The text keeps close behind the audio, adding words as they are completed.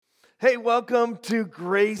Hey, welcome to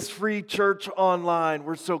Grace Free Church Online.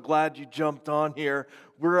 We're so glad you jumped on here.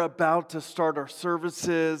 We're about to start our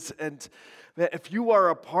services, and if you are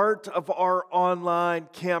a part of our online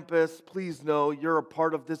campus, please know you're a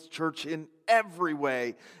part of this church in every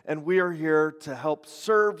way, and we are here to help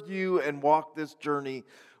serve you and walk this journey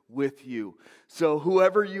with you. So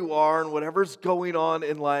whoever you are and whatever's going on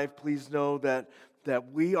in life, please know that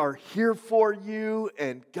we are here for you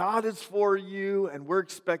and God is for you, and we're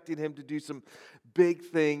expecting Him to do some big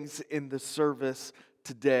things in the service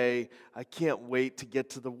today. I can't wait to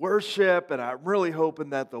get to the worship, and I'm really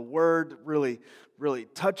hoping that the Word really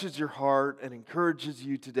touches your heart and encourages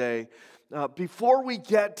you today. Before we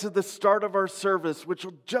get to the start of our service, which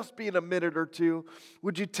will just be in a minute or two,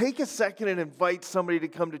 would you take a second and invite somebody to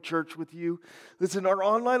come to church with you? Listen, our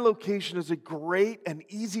online location is a great and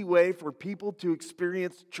easy way for people to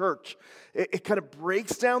experience church. It kind of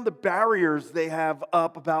breaks down the barriers they have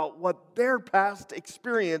up about what their past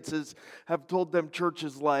experiences have told them church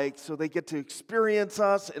is like, so they get to experience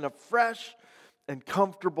us in a fresh and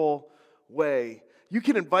comfortable way. You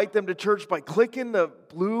can invite them to church by clicking the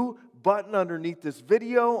blue button underneath this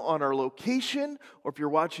video on our location, or if you're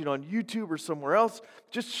watching on YouTube or somewhere else,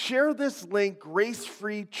 just share this link,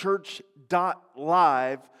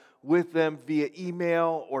 gracefreechurch.live, with them via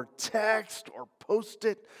email or text or post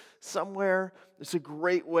it somewhere. It's a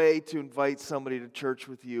great way to invite somebody to church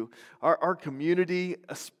with you. Our community,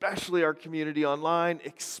 especially our community online,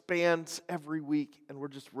 expands every week, and we're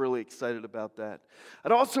just really excited about that.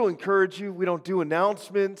 I'd also encourage you, we don't do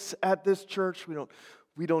announcements at this church. We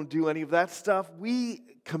don't do any of that stuff. We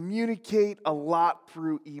communicate a lot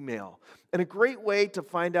through email. And a great way to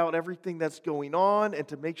find out everything that's going on and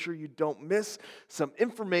to make sure you don't miss some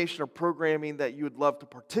information or programming that you would love to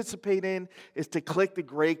participate in is to click the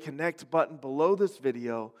gray Connect button below this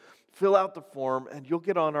video, fill out the form, and you'll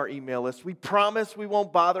get on our email list. We promise we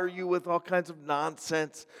won't bother you with all kinds of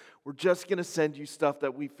nonsense. We're just going to send you stuff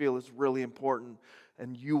that we feel is really important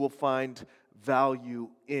and you will find value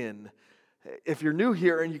in. If you're new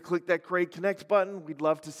here and you click that gray Connect button, we'd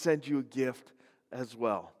love to send you a gift as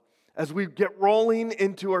well. As we get rolling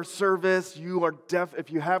into our service, if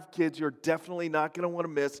you have kids, you're definitely not going to want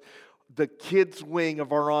to miss the kids' wing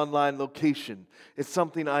of our online location. It's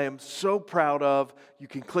something I am so proud of. You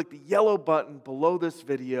can click the yellow button below this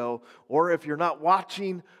video, or if you're not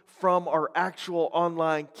watching from our actual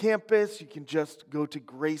online campus, you can just go to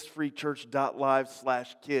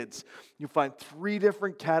gracefreechurch.live/kids. You'll find 3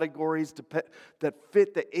 different categories that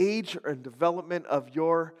fit the age and development of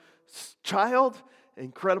your child.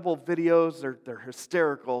 Incredible videos. They're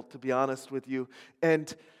hysterical, to be honest with you.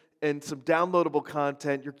 And some downloadable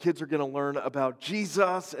content. Your kids are going to learn about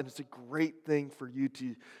Jesus, and it's a great thing for you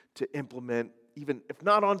to implement, even if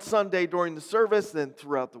not on Sunday during the service, then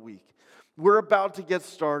throughout the week. We're about to get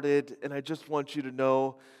started, and I just want you to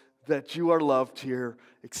know that you are loved here,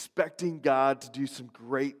 expecting God to do some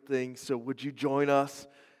great things. So would you join us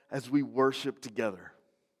as we worship together?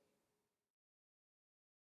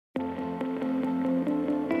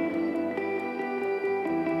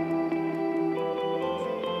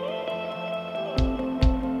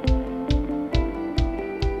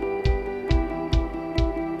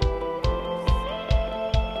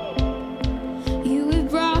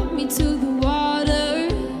 To the water,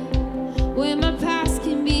 where my past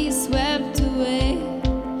can be swept away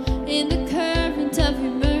in the current of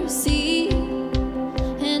your mercy,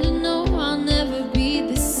 and I know I'll never be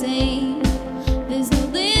the same. There's no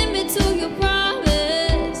limit to your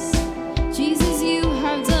promise. Jesus, you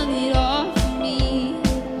have done it all for me.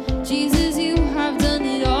 Jesus, you have done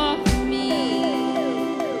it all for me.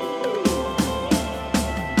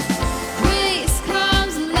 Grace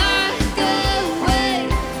comes like a wave,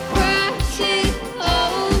 crash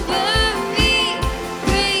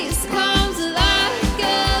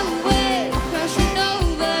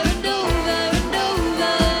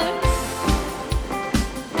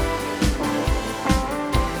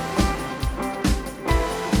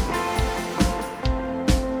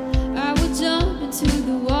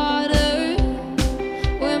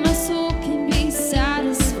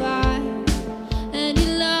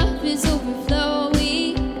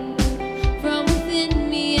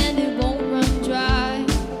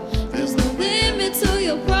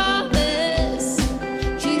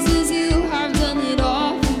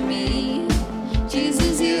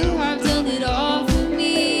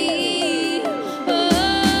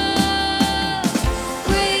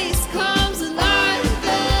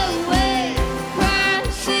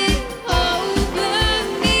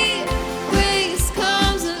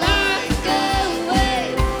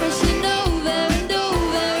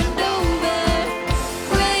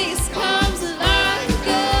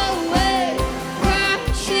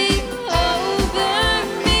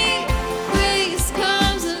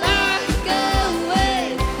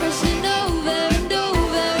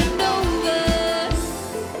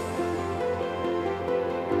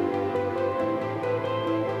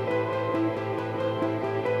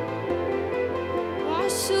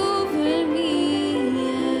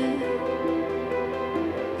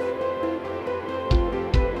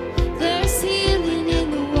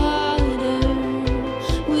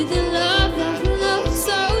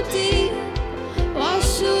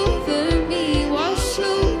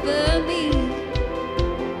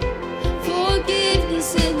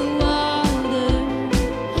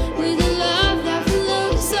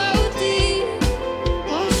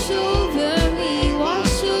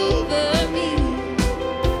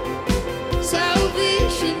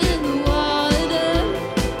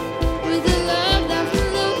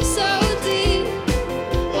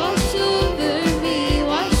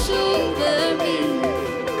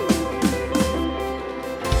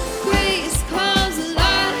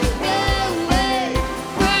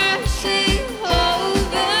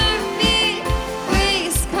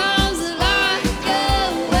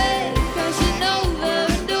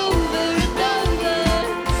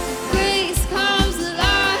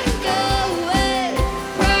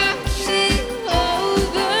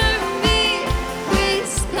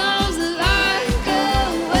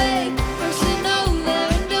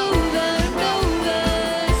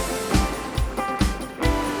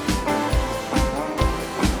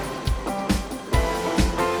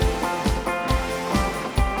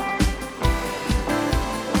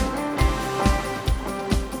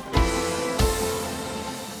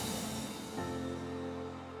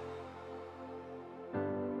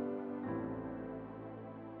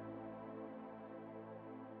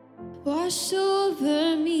wash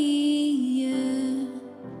over me, yeah.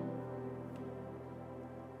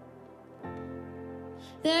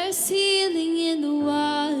 There's healing in the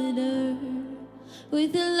water,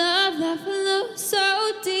 with a love that flows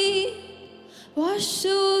so deep. Wash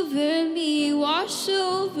over me, wash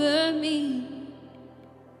over me.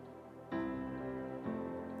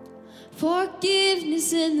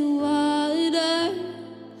 Forgiveness in the water,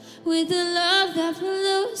 with a love that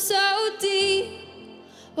flows so deep.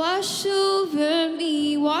 Wash over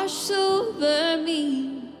me, wash over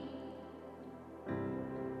me.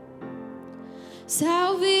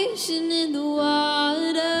 Salvation in the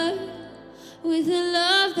water, with a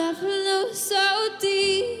love that flows so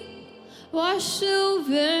deep. Wash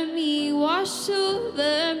over me, wash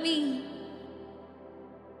over me.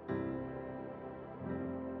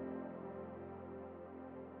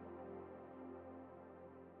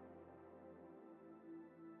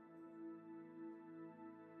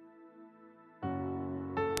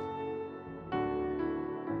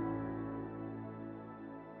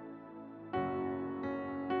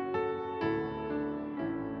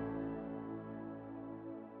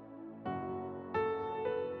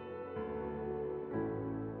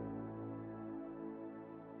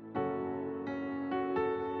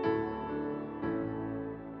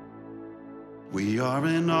 We are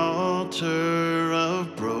an altar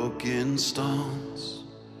of broken stones,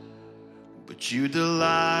 but you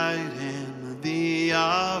delight in the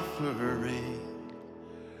offering.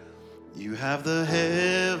 You have the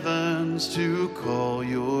heavens to call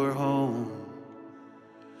your home,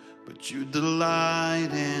 but you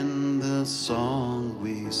delight in the song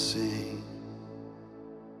we sing.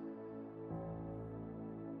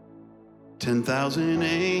 10,000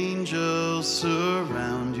 angels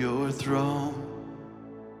surround your throne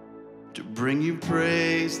to bring you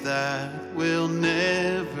praise that will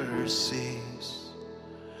never cease.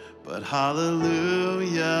 But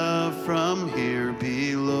hallelujah from here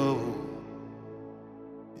below,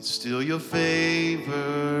 it's still your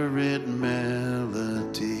favorite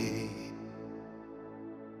melody.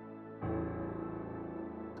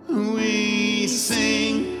 We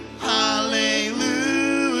sing hallelujah,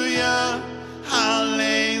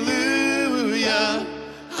 hallelujah,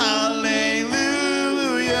 hallelujah.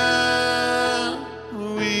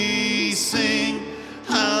 We sing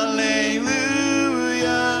hallelujah,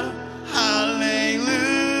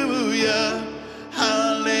 hallelujah,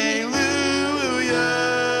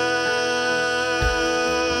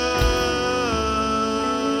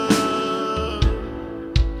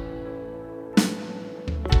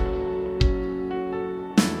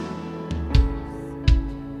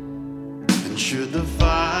 And should the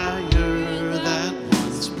fire that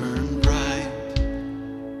once burned bright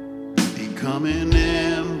become an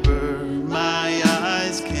ember my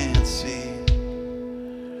eyes can't see,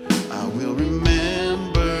 I will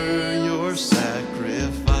remember your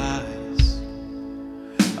sacrifice.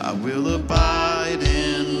 I will abide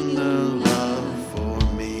in the love for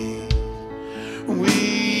me.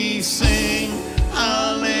 We sing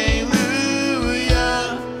hallelujah,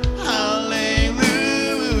 hallelujah,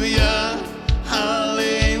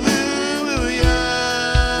 hallelujah.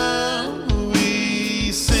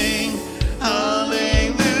 We sing hallelujah,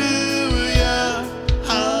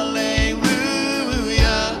 hallelujah,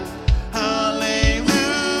 hallelujah.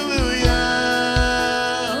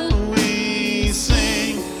 We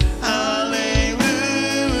sing hallelujah.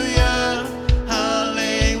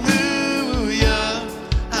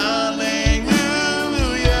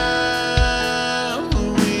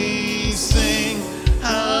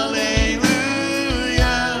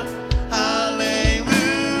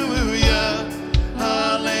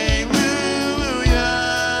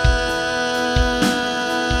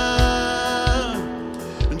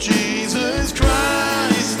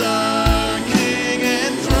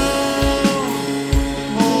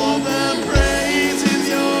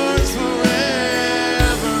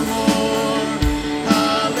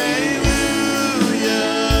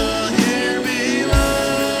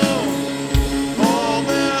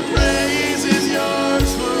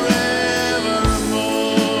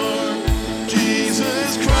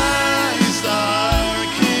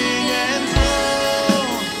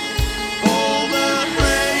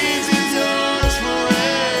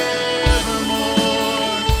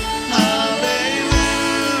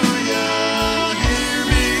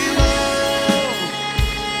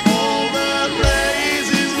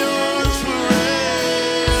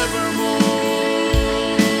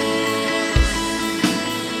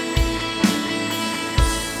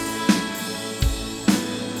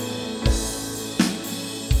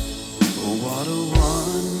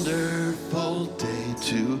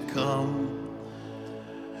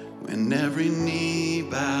 every knee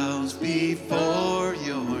bows before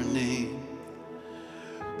your name.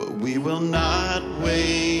 But we will not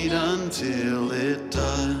wait until it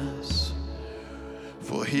does.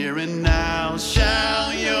 For here and now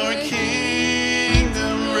shall your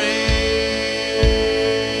kingdom reign.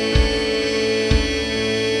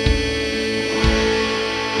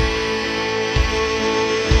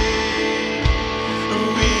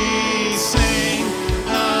 We sing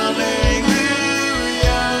hallelujah,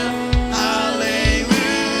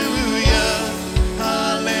 hallelujah,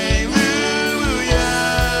 hallelujah.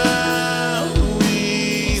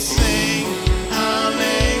 We sing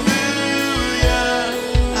hallelujah,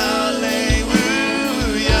 hallelujah,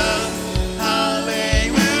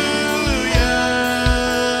 hallelujah.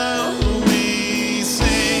 We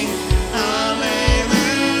sing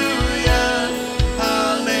hallelujah,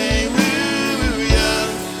 hallelujah,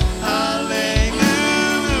 hallelujah.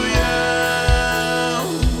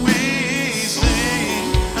 We sing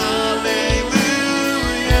hallelujah,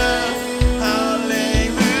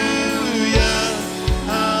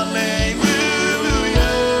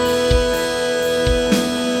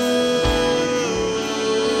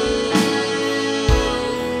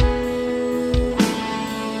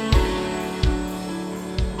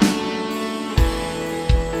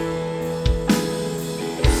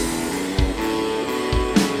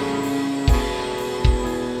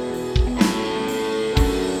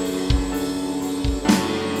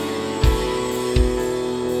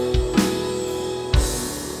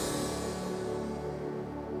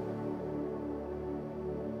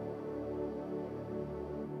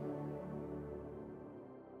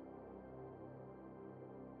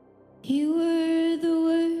 You were the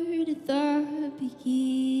Word at the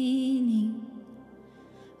beginning,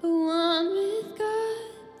 one with God,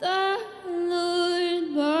 the Lord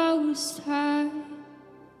Most High.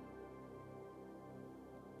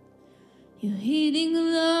 Your hidden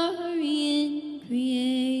glory in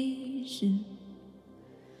creation,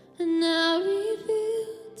 and now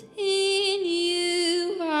revealed in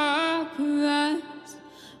you are Christ.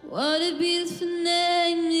 What a beautiful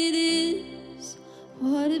name it is!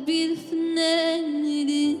 What a beautiful name it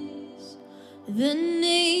is! The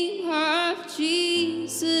name of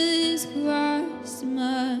Jesus Christ,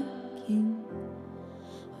 my King.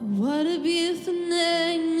 What a beautiful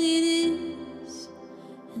name it is,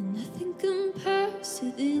 and nothing compares to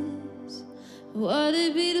this. What a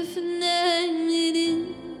beautiful name it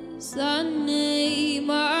is, the name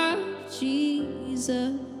of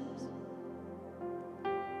Jesus.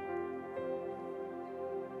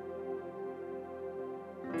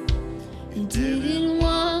 You didn't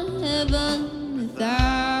want heaven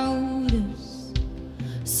without us,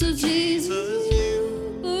 so Jesus,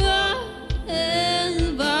 you brought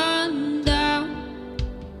heaven down.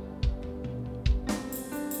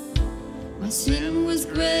 My sin was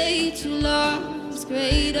great, your love was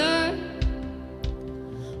greater.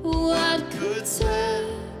 What could separate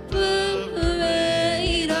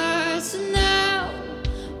us now?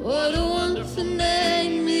 What a wonderful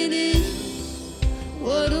name it is!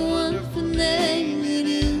 What a wonderful name it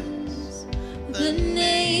is! The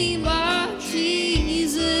name of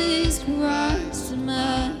Jesus Christ,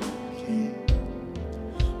 my King.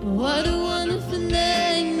 What a wonderful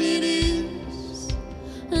name it is,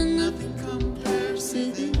 and nothing compares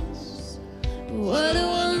to this. What a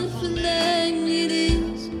wonderful name it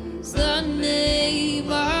is, the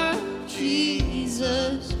name of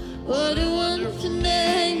Jesus. What a wonderful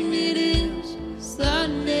name it is, the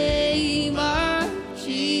name of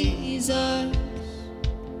Jesus.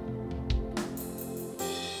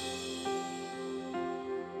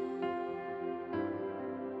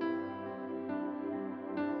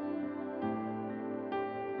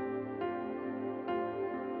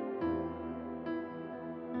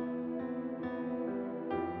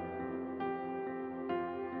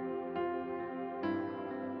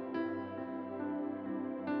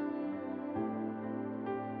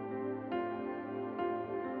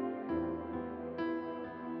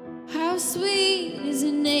 How sweet is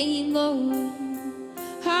your name, Lord.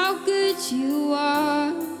 How good you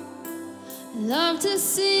are. I love to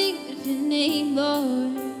sing of your name,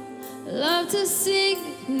 Lord. I love to sing of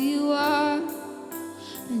who you are.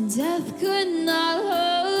 And death could not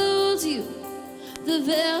hold you. The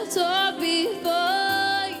veil tore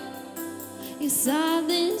before you. You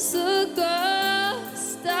silenced the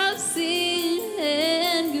ghost of sin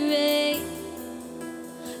and grace.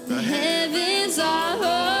 The heavens are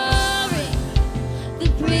roaring the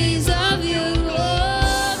praise of your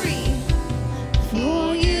glory.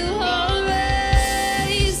 For you are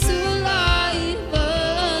raised to life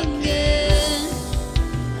again.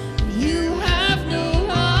 You have no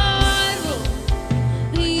rival.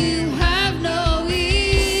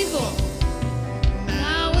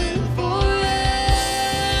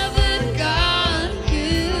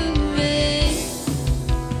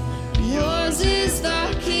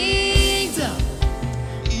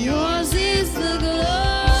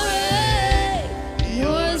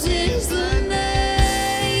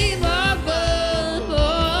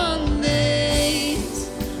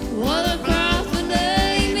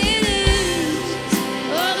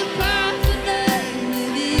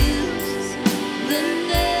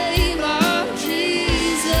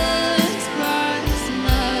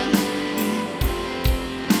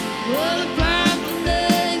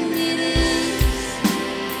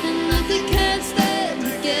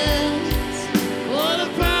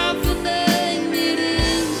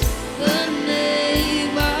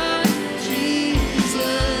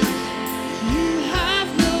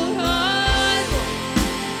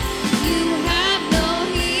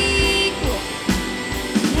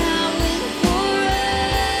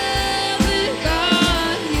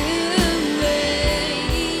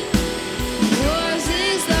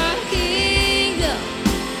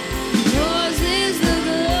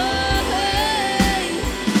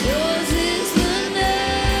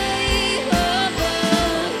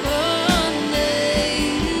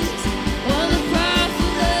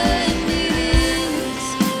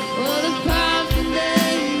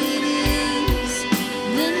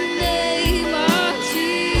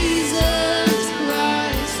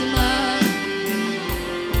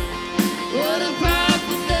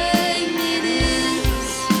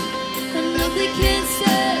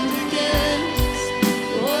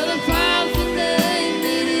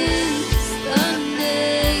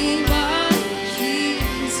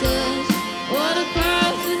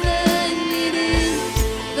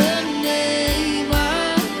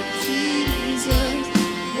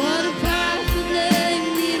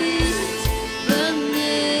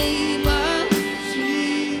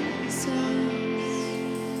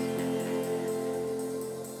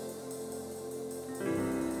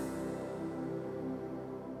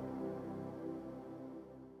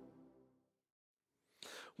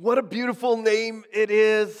 What a beautiful name it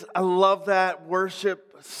is. I love that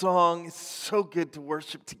worship song. It's so good to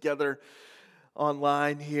worship together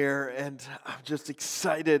online here. And I'm just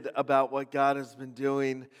excited about what God has been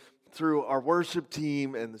doing through our worship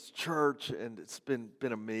team and this church. And it's been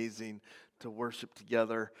amazing to worship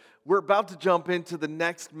together. We're about to jump into the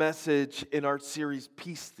next message in our series,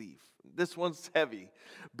 Peace Thief. This one's heavy,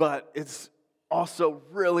 but it's also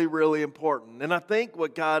really, really important. And I think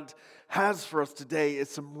what God has for us today is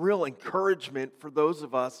some real encouragement for those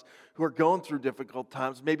of us who are going through difficult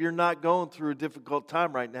times. Maybe you're not going through a difficult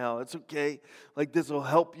time right now. It's okay. Like, this will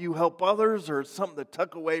help you help others, or it's something to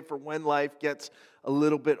tuck away for when life gets a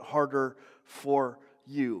little bit harder for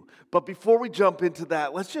you. But before we jump into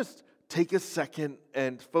that, let's just take a second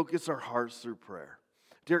and focus our hearts through prayer.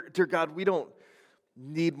 Dear God, we don't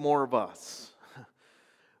need more of us.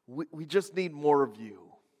 We just need more of you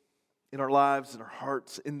in our lives, in our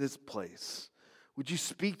hearts, in this place. Would you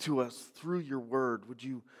speak to us through your word? Would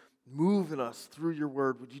you move in us through your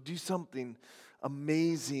word? Would you do something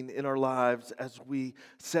amazing in our lives as we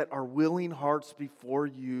set our willing hearts before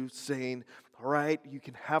you, saying, all right, you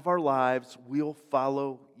can have our lives, we'll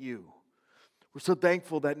follow you. We're so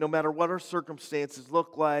thankful that no matter what our circumstances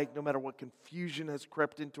look like, no matter what confusion has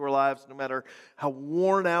crept into our lives, no matter how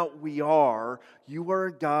worn out we are, you are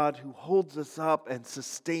a God who holds us up and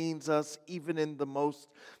sustains us even in the most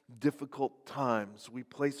difficult times. We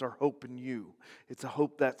place our hope in you. It's a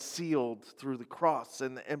hope that's sealed through the cross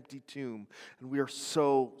and the empty tomb, and we are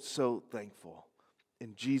so, so thankful.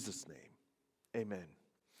 In Jesus' name, amen.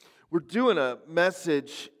 We're doing a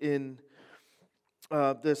message in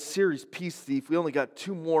this series, Peace Thief. We only got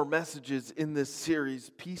 2 more messages in this series,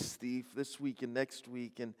 Peace Thief, this week and next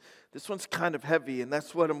week. And this one's kind of heavy, and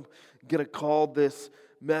that's what I'm going to call this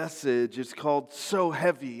message. It's called So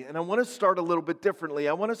Heavy. And I want to start a little bit differently.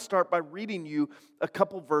 I want to start by reading you a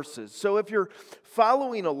couple verses. So if you're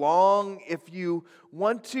following along, if you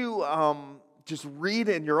want to just read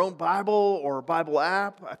in your own Bible or Bible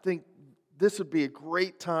app, I think this would be a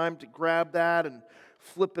great time to grab that and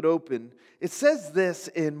flip it open. It says this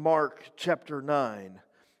in Mark chapter 9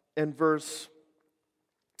 and verse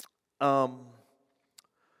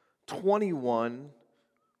 21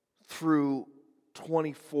 through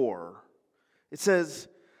 24. It says,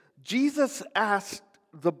 Jesus asked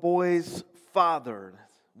the boy's father,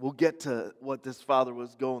 we'll get to what this father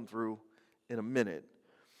was going through in a minute,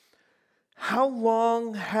 how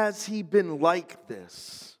long has he been like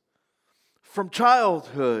this? From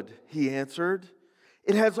childhood, he answered.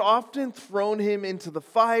 It has often thrown him into the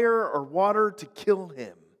fire or water to kill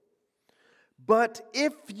him. But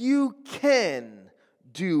if you can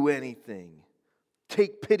do anything,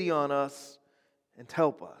 take pity on us and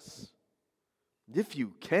help us. If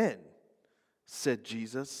you can, said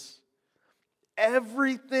Jesus.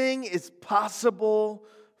 Everything is possible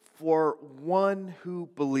for one who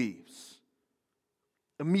believes.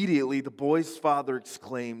 Immediately, the boy's father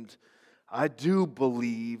exclaimed, I do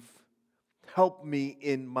believe. Help me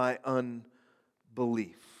in my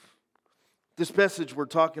unbelief. This message we're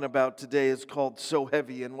talking about today is called So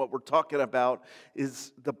Heavy, and what we're talking about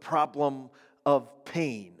is the problem of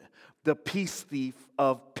pain, the peace thief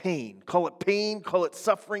of pain. Call it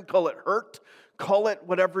suffering, call it hurt, call it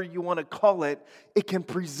whatever you want to call it. It can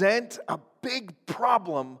present a big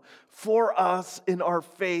problem for us in our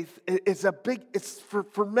faith. It's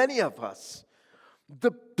for many of us,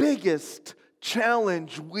 the biggest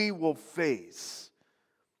challenge we will face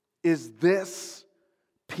is this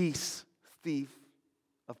peace thief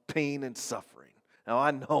of pain and suffering. Now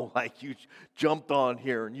I know, like, you jumped on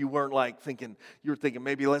here and you weren't thinking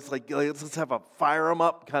maybe let's have a fire 'em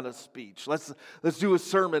up kind of speech. Let's do a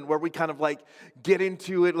sermon where we kind of get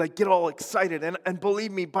into it, get all excited. And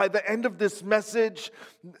believe me, by the end of this message,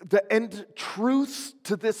 the end truths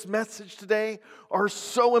to this message today are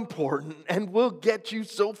so important and will get you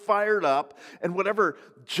so fired up. And whatever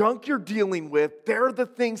junk you're dealing with, they're the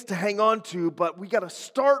things to hang on to. But we got to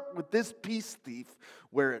start with this peace thief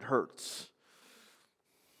where it hurts.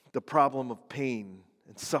 The problem of pain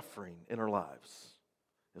and suffering in our lives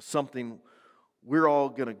is something we're all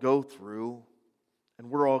going to go through and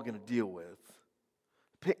we're all going to deal with.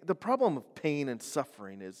 The problem of pain and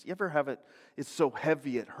suffering is, you ever have it, it's so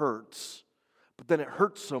heavy it hurts, but then it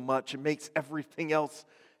hurts so much it makes everything else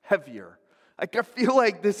heavier. I feel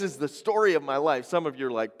like this is the story of my life. Some of you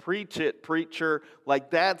are like, preach it, preacher.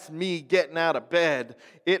 That's me getting out of bed.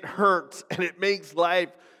 It hurts and it makes life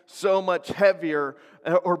so much heavier,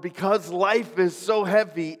 or because life is so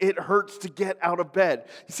heavy, it hurts to get out of bed.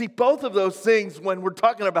 You see, both of those things, when we're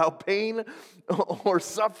talking about pain or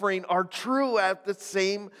suffering, are true at the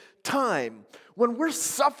same time. When we're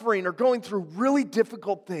suffering or going through really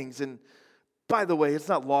difficult things, and by the way, it's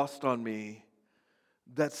not lost on me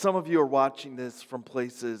that some of you are watching this from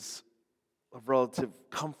places of relative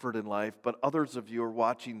comfort in life, but others of you are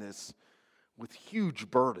watching this with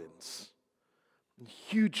huge burdens and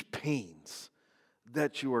huge pains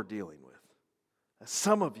that you are dealing with.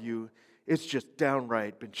 Some of you, it's just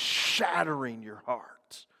downright been shattering your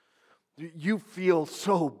heart. You feel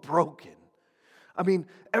so broken. I mean,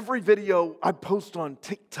 every video I post on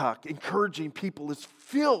TikTok encouraging people is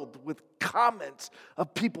filled with comments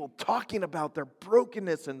of people talking about their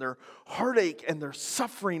brokenness and their heartache and their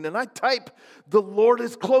suffering. And I type, "The Lord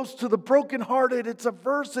is close to the brokenhearted." It's a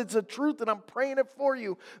verse, it's a truth, and I'm praying it for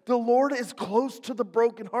you. The Lord is close to the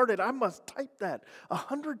brokenhearted. I must type that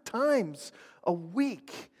 100 times a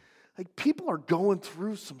week. Like, people are going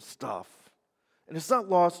through some stuff. And it's not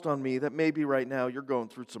lost on me that maybe right now you're going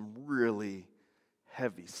through some really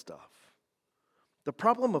heavy stuff. The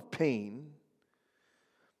problem of pain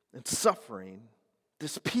and suffering,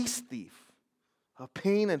 this peace thief of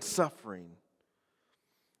pain and suffering,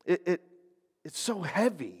 it's so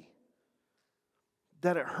heavy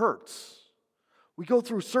that it hurts. We go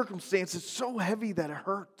through circumstances so heavy that it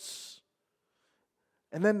hurts.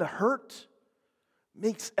 And then the hurt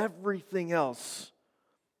makes everything else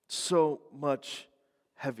so much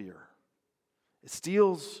heavier. It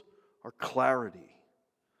steals our clarity.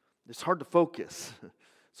 It's hard to focus.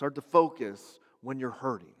 It's hard to focus when you're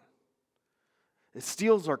hurting. It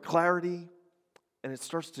steals our clarity, and it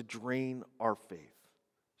starts to drain our faith.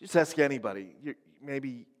 Just ask anybody.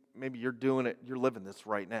 Maybe you're doing it. You're living this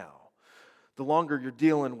right now. The longer you're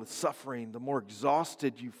dealing with suffering, the more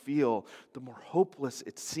exhausted you feel, the more hopeless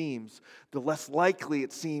it seems, the less likely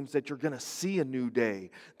it seems that you're going to see a new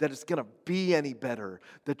day, that it's going to be any better,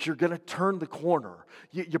 that you're going to turn the corner.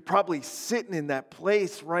 You're probably sitting in that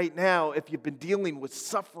place right now if you've been dealing with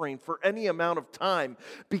suffering for any amount of time,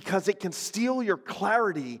 because it can steal your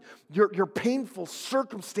clarity. Your painful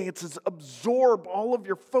circumstances absorb all of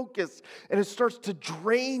your focus, and it starts to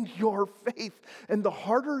drain your faith. And the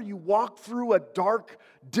harder you walk through a dark,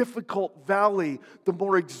 difficult valley, the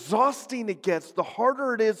more exhausting it gets, the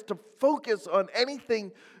harder it is to focus on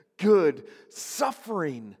anything good.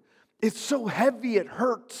 Suffering is so heavy it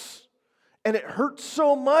hurts, and it hurts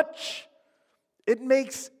so much, it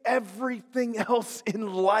makes everything else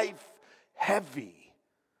in life heavy.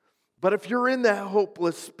 But if you're in that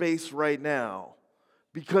hopeless space right now,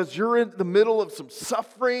 because you're in the middle of some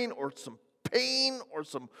suffering or some pain or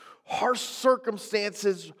some harsh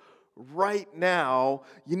circumstances right now,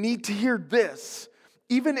 you need to hear this.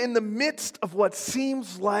 Even in the midst of what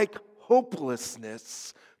seems like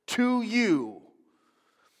hopelessness to you,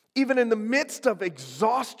 even in the midst of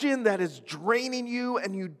exhaustion that is draining you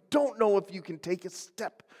and you don't know if you can take a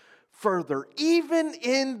step further, even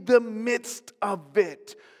in the midst of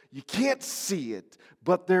it, you can't see it,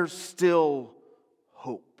 but there's still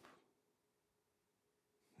hope.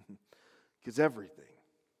 Because everything,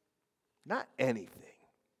 not anything,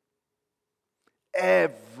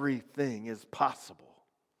 everything is possible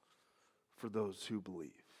for those who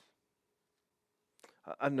believe.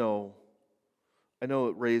 I know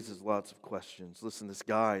it raises lots of questions. Listen, this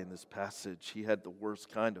guy in this passage, he had the worst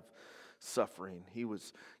kind of suffering. He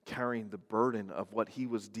was carrying the burden of what he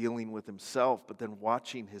was dealing with himself, but then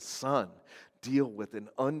watching his son deal with an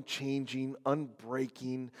unchanging,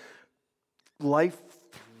 unbreaking,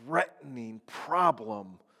 life-threatening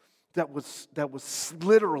problem that was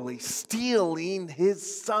literally stealing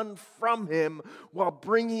his son from him while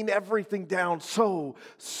bringing everything down so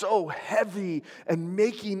heavy and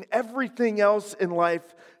making everything else in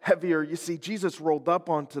life heavier. You see, Jesus rolled up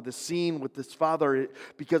onto the scene with this father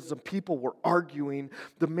because some people were arguing.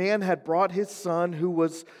 The man had brought his son who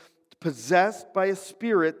was possessed by a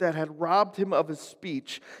spirit that had robbed him of his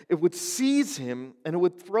speech. It would seize him and it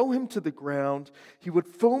would throw him to the ground. He would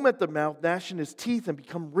foam at the mouth, gnashing his teeth and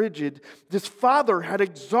become rigid. This father had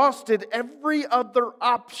exhausted every other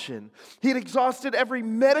option. He had exhausted every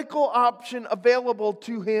medical option available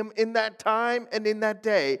to him in that time and in that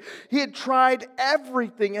day. He had tried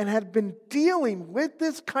everything and had been dealing with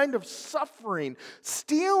this kind of suffering,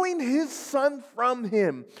 stealing his son from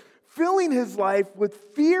him filling his life with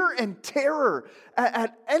fear and terror.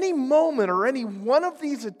 At any moment or any one of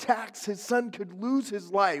these attacks, his son could lose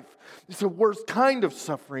his life. It's the worst kind of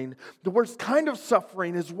suffering. The worst kind of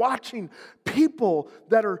suffering is watching people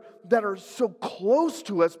that are so close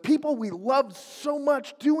to us, people we love so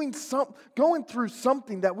much, going through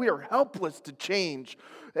something that we are helpless to change.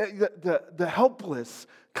 The helpless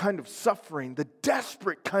kind of suffering, the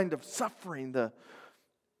desperate kind of suffering,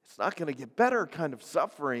 it's not going to get better kind of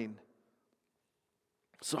suffering.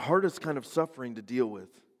 It's the hardest kind of suffering to deal with.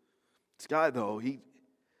 This guy, though, he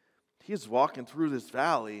is walking through this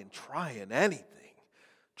valley and trying anything,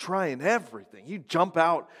 trying everything. He jumped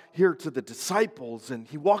out here to the disciples, and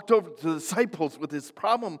he walked over to the disciples with his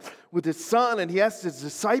problem with his son, and he asked his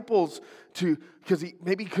disciples because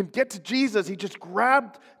maybe he couldn't get to Jesus, he just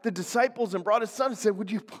grabbed the disciples and brought his son and said, "Would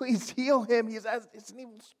you please heal him? He's asked,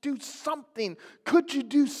 do something. Could you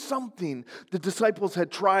do something?" The disciples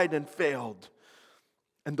had tried and failed.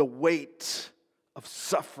 And the weight of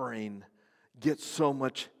suffering gets so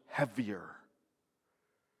much heavier.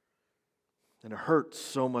 And it hurts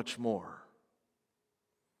so much more.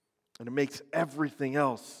 And it makes everything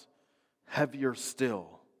else heavier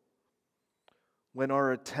still when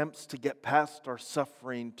our attempts to get past our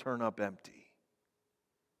suffering turn up empty.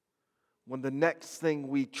 When the next thing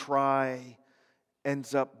we try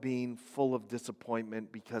ends up being full of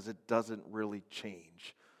disappointment because it doesn't really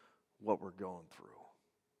change what we're going through.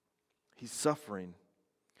 He's suffering.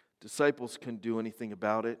 Disciples couldn't do anything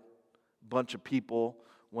about it. A bunch of people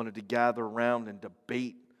wanted to gather around and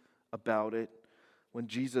debate about it. When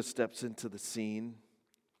Jesus steps into the scene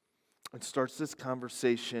and starts this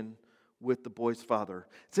conversation with the boy's father.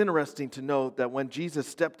 It's interesting to note that when Jesus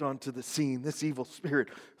stepped onto the scene, this evil spirit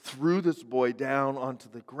threw this boy down onto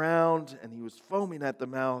the ground, and he was foaming at the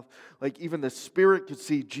mouth. Like even the spirit could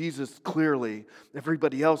see Jesus clearly.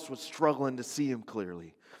 Everybody else was struggling to see him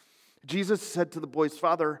clearly. Jesus said to the boy's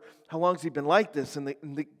father, "How long has he been like this?" And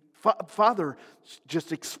the father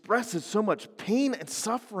just expresses so much pain and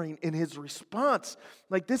suffering in his response.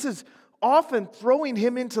 Like this is often throwing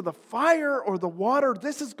him into the fire or the water.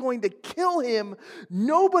 This is going to kill him.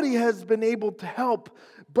 Nobody has been able to help.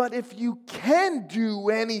 But if you can do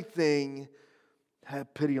anything,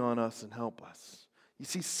 have pity on us and help us. You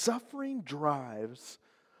see, suffering drives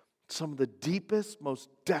some of the deepest, most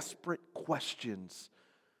desperate questions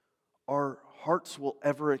our hearts will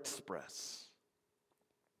ever express.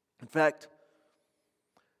 In fact,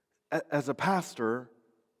 as a pastor,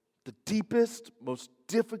 the deepest, most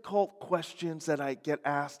difficult questions that I get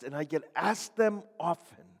asked, and I get asked them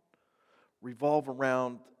often, revolve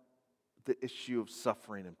around the issue of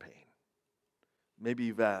suffering and pain. Maybe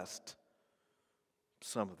you've asked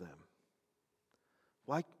some of them.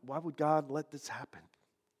 Why would God let this happen?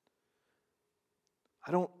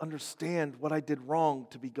 I don't understand what I did wrong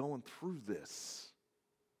to be going through this.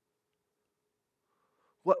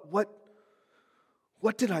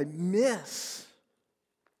 What did I miss?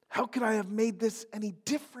 How could I have made this any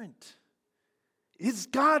different? Is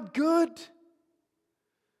God good?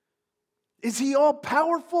 Is He all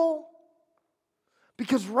powerful?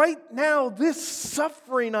 Because right now, this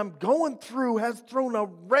suffering I'm going through has thrown a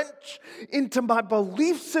wrench into my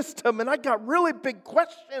belief system, and I got really big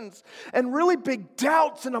questions and really big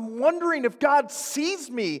doubts, and I'm wondering if God sees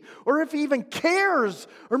me or if He even cares,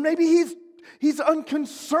 or maybe He's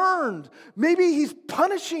unconcerned. Maybe He's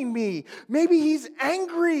punishing me. Maybe He's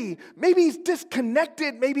angry. Maybe He's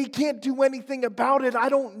disconnected. Maybe He can't do anything about it. I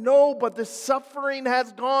don't know, but the suffering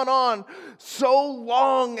has gone on so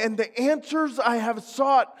long, and the answers I have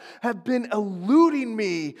sought have been eluding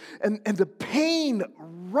me, and the pain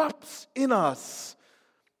erupts in us.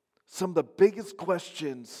 Some of the biggest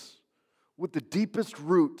questions with the deepest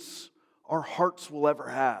roots our hearts will ever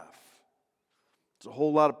have. It's a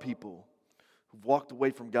whole lot of people who've walked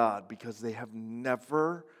away from God because they have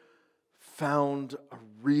never found a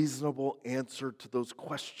reasonable answer to those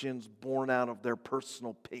questions born out of their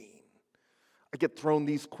personal pain. I get thrown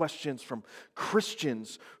these questions from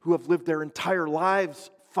Christians who have lived their entire lives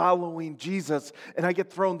following Jesus, and I get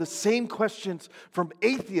thrown the same questions from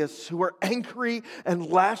atheists who are angry and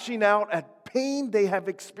lashing out at pain they have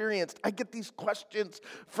experienced. I get these questions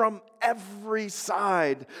from every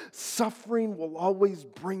side. Suffering will always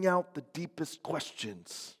bring out the deepest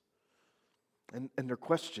questions. And they're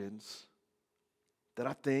questions that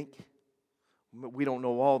I think we don't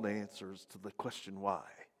know all the answers to the question why.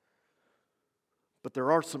 But there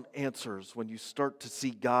are some answers when you start to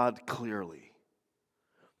see God clearly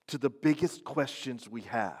to the biggest questions we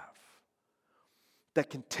have that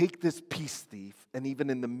can take this peace thief and even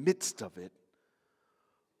in the midst of it,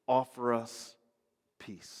 offer us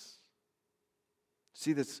peace.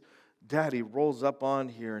 See, this daddy rolls up on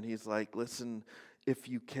here and he's like, listen, if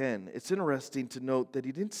you can. It's interesting to note that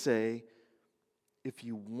he didn't say, if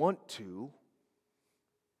you want to.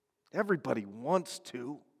 Everybody wants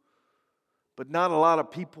to, but not a lot of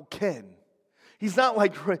people can. He's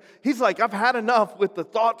like, I've had enough with the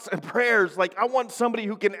thoughts and prayers. Like, I want somebody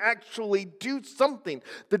who can actually do something.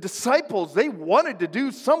 The disciples, they wanted to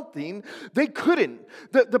do something. They couldn't.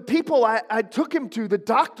 The people I took him to, the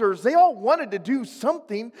doctors, they all wanted to do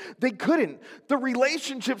something. They couldn't. The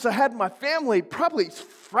relationships I had in my family probably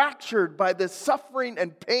fractured by this suffering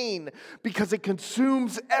and pain because it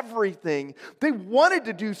consumes everything. They wanted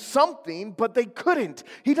to do something, but they couldn't.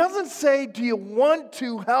 He doesn't say, do you want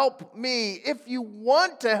to help me? If you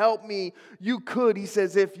want to help me, you could. He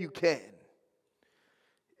says, if you can.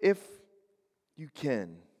 If you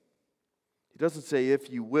can. He doesn't say, if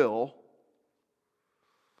you will.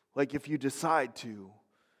 Like if you decide to.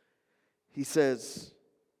 He says,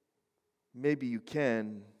 maybe you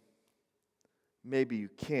can. Maybe you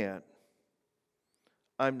can't.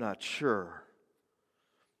 I'm not sure.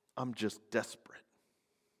 I'm just desperate.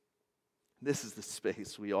 This is the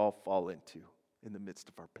space we all fall into in the midst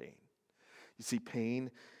of our pain. You see,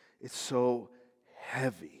 pain is so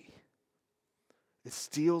heavy. It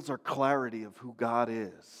steals our clarity of who God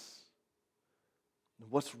is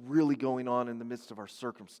and what's really going on in the midst of our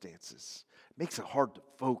circumstances. It makes it hard to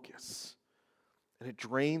focus, and it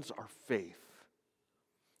drains our faith.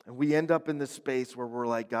 And we end up in this space where we're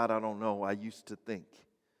like, God, I don't know. I used to think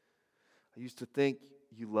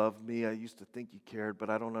you loved me. I used to think you cared,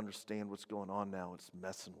 but I don't understand what's going on now. It's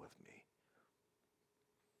messing with me.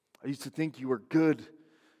 I used to think you were good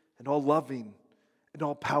and all loving and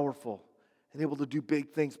all powerful and able to do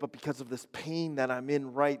big things, but because of this pain that I'm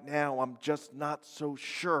in right now, I'm just not so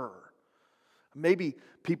sure. Maybe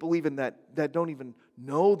people even that don't even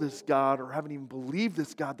know this God or haven't even believed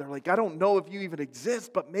this God, they're like, I don't know if you even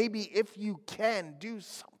exist, but maybe if you can do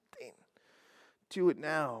something, do it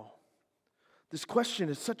now. This question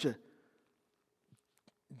is such a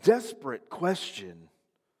desperate question,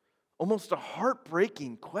 almost a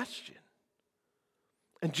heartbreaking question.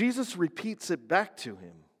 And Jesus repeats it back to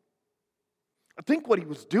him. I think what he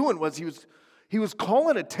was doing was he was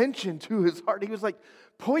calling attention to his heart. He was like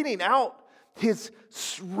pointing out his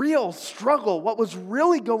real struggle, what was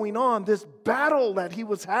really going on, this battle that he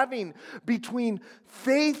was having between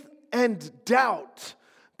faith and doubt,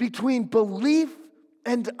 between belief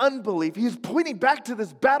and unbelief. He was pointing back to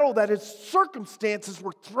this battle that his circumstances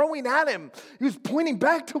were throwing at him. He was pointing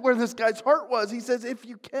back to where this guy's heart was. He says, if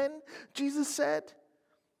you can, Jesus said,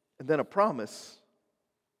 and then a promise.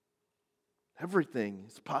 Everything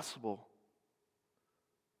is possible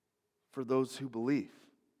for those who believe.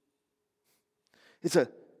 It's a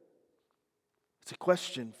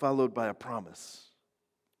question followed by a promise.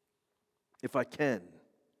 If I can,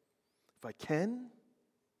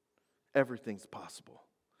 everything's possible.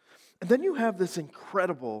 And then you have this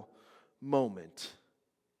incredible moment.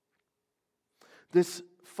 This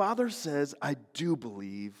father says, I do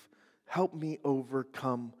believe. Help me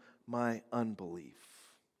overcome my unbelief.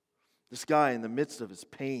 This guy, in the midst of his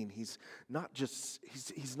pain, he's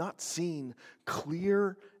not seeing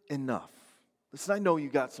clear enough. Listen, I know you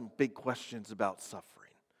got some big questions about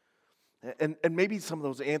suffering. And maybe some of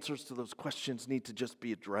those answers to those questions need to just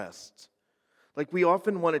be addressed. Like, we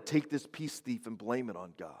often want to take this peace thief and blame it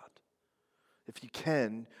on God. If you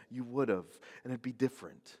can, you would have, and it'd be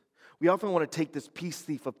different. We often want to take this peace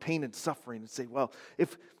thief of pain and suffering and say, well,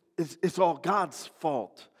 if it's all God's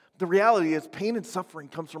fault. The reality is pain and suffering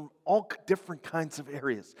comes from all different kinds of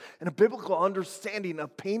areas. And a biblical understanding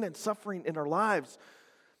of pain and suffering in our lives,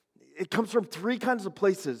 it comes from three kinds of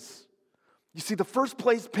places. You see, the first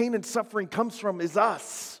place pain and suffering comes from is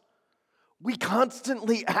us. We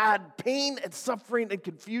constantly add pain and suffering and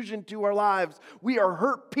confusion to our lives. We are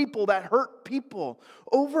hurt people that hurt people.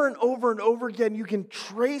 Over and over and over again, you can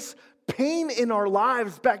trace pain in our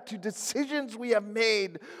lives back to decisions we have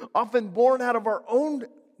made, often born out of our own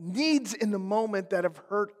needs in the moment that have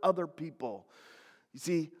hurt other people. You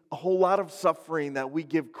see, a whole lot of suffering that we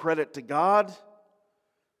give credit to God,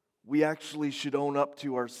 we actually should own up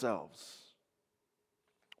to ourselves.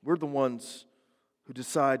 We're the ones who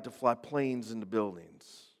decide to fly planes into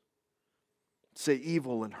buildings, say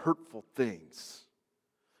evil and hurtful things,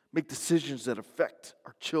 make decisions that affect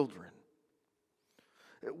our children.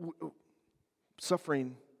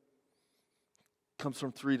 Suffering comes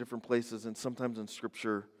from three different places, and sometimes in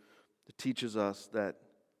Scripture it teaches us that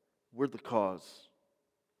we're the cause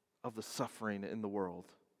of the suffering in the world.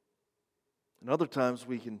 And other times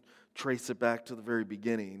we can trace it back to the very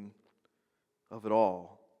beginning of it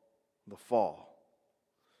all, the fall.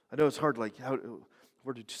 I know it's hard, like,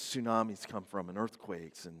 where did tsunamis come from, and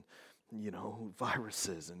earthquakes, and,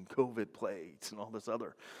 viruses, and COVID plagues, and all this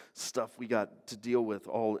other stuff we got to deal with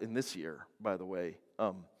all in this year, by the way.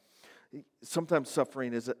 Sometimes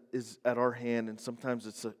suffering is at our hand, and sometimes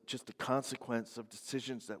it's just a consequence of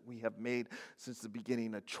decisions that we have made since the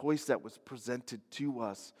beginning, a choice that was presented to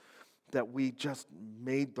us that we just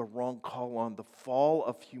made the wrong call on. The fall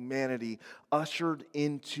of humanity ushered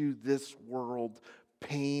into this world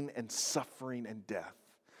pain and suffering and death.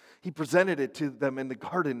 He presented it to them in the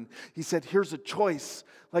garden. He said, here's a choice.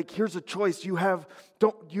 Here's a choice. You have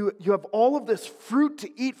all of this fruit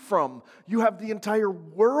to eat from. You have the entire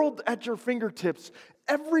world at your fingertips.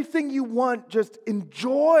 Everything you want, just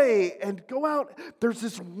enjoy and go out. There's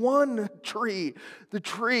this one tree, the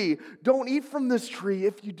tree. Don't eat from this tree.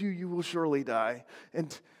 If you do, you will surely die.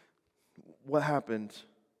 And what happened?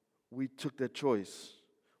 We took that choice.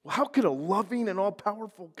 Well, how could a loving and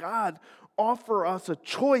all-powerful God offer us a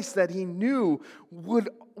choice that he knew would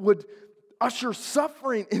usher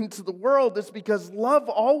suffering into the world? It's because love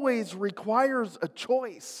always requires a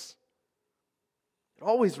choice. It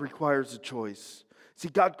always requires a choice. See,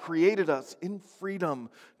 God created us in freedom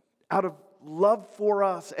out of love for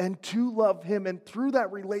us and to love him, and through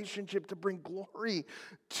that relationship to bring glory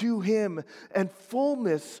to him and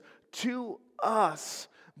fullness to us.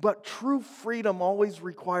 But true freedom always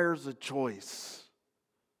requires a choice.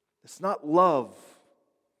 It's not love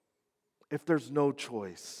if there's no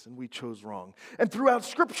choice, and we chose wrong. And throughout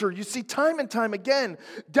Scripture, you see time and time again,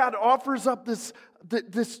 God offers up this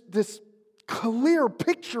clear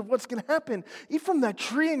picture of what's going to happen. Eat from that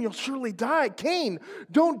tree and you'll surely die. Cain,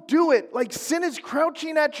 don't do it. Like, sin is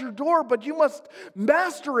crouching at your door, but you must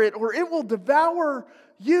master it or it will devour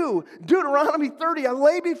you. Deuteronomy 30, I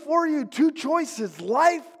lay before you two choices,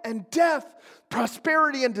 life and death,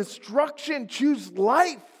 prosperity and destruction. Choose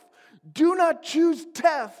life. Do not choose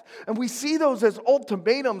death. And we see those as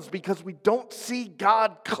ultimatums because we don't see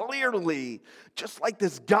God clearly. Just like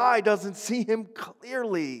this guy doesn't see him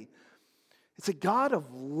clearly. It's a God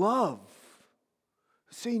of love,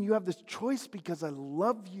 saying you have this choice because I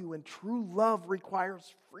love you, and true love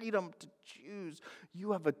requires freedom to choose.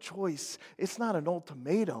 You have a choice. It's not an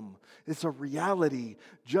ultimatum. It's a reality.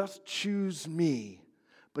 Just choose me.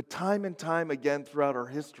 But time and time again throughout our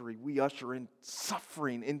history, we usher in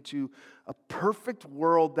suffering into a perfect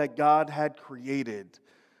world that God had created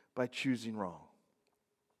by choosing wrong.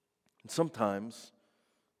 And sometimes,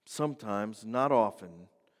 not often,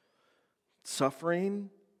 suffering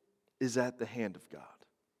is at the hand of God.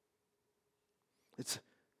 It's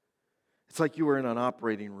like you were in an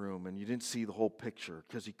operating room and you didn't see the whole picture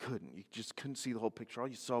because you couldn't. You just couldn't see the whole picture. All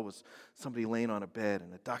you saw was somebody laying on a bed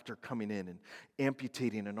and a doctor coming in and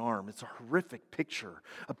amputating an arm. It's a horrific picture.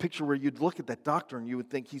 A picture where you'd look at that doctor and you would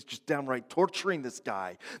think he's just downright torturing this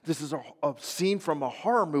guy. This is a scene from a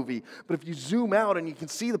horror movie. But if you zoom out and you can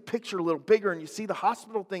see the picture a little bigger and you see the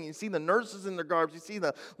hospital thing, you see the nurses in their garbs, you see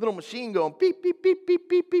the little machine going beep, beep, beep, beep,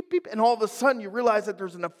 beep, beep, beep. And all of a sudden you realize that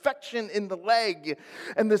there's an infection in the leg.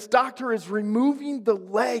 And this doctor is removing the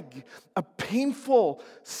leg, a painful,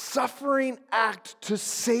 suffering act to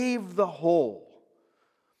save the whole.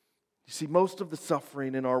 You see, most of the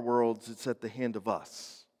suffering in our worlds, it's at the hand of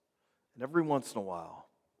us. And every once in a while,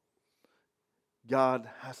 God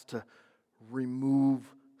has to remove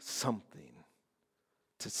something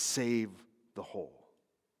to save the whole.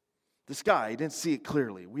 This guy, he didn't see it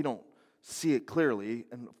clearly. We don't see it clearly,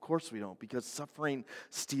 and of course we don't, because suffering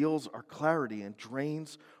steals our clarity and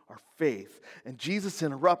drains our faith. And Jesus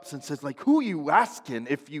interrupts and says, who you asking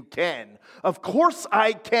if you can? Of course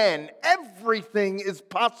I can. Everything is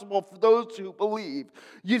possible for those who believe.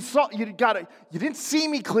 You didn't see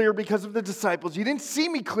me clear because of the disciples. You didn't see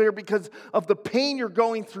me clear because of the pain you're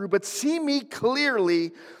going through, but see me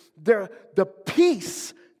clearly. The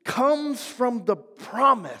peace comes from the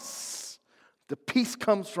promise. The peace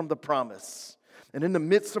comes from the promise. And in the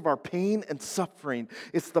midst of our pain and suffering,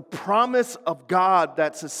 it's the promise of God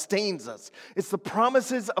that sustains us. It's the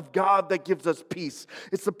promises of God that gives us peace.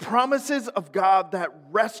 It's the promises of God that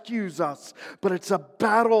rescues us. But it's a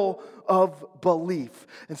battle of belief.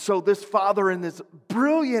 And so this father, in this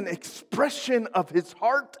brilliant expression of his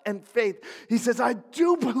heart and faith, he says, I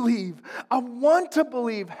do believe. I want to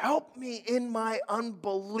believe. Help me in my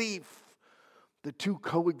unbelief. The two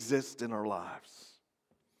coexist in our lives.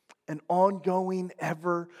 An ongoing,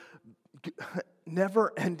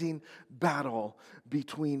 never-ending battle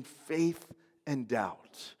between faith and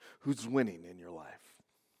doubt. Who's winning in your life?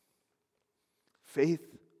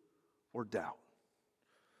 Faith or doubt?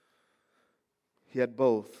 He had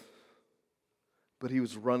both, but he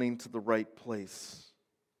was running to the right place.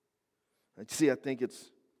 See, I think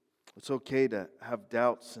it's okay to have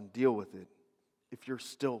doubts and deal with it if you're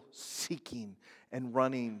still seeking and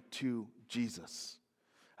running to Jesus.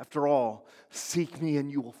 After all, seek me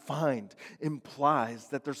and you will find implies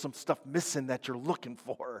that there's some stuff missing that you're looking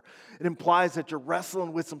for. It implies that you're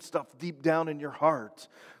wrestling with some stuff deep down in your heart.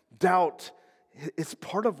 Doubt is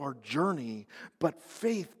part of our journey, but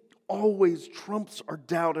faith always trumps our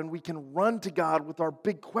doubt, and we can run to God with our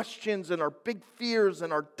big questions and our big fears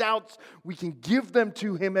and our doubts. We can give them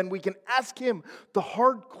to Him, and we can ask Him the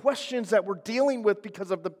hard questions that we're dealing with because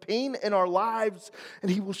of the pain in our lives, and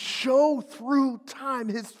He will show through time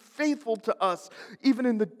His faithful to us, even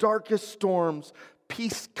in the darkest storms.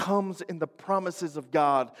 Peace comes in the promises of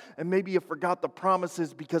God. And maybe you forgot the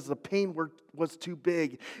promises because the pain was too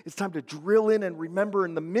big. It's time to drill in and remember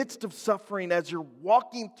in the midst of suffering, as you're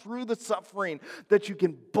walking through the suffering, that you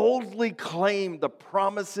can boldly claim the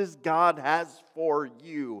promises God has for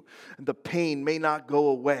you. And the pain may not go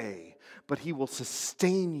away, but He will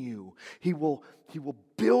sustain you. He will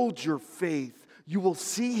build your faith. You will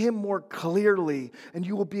see Him more clearly, and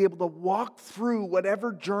you will be able to walk through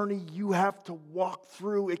whatever journey you have to walk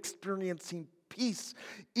through, experiencing peace,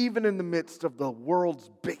 even in the midst of the world's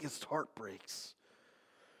biggest heartbreaks.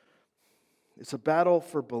 It's a battle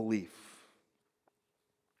for belief.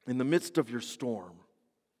 In the midst of your storm,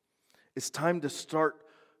 it's time to start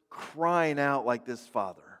crying out like this: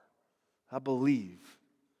 Father, I believe.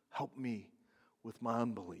 Help me with my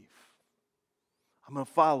unbelief. I'm going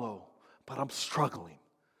to follow, but I'm struggling.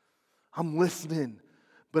 I'm listening,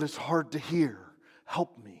 but it's hard to hear.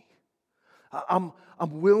 Help me. I'm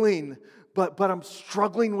willing, but I'm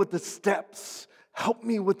struggling with the steps. Help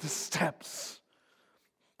me with the steps.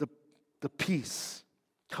 The peace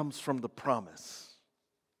comes from the promise.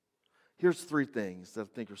 Here's 3 things that I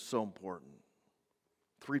think are so important.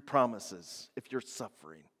 3 promises, if you're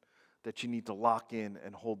suffering, that you need to lock in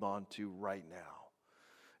and hold on to right now.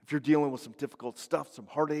 If you're dealing with some difficult stuff, some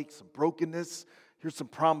heartache, some brokenness, here's some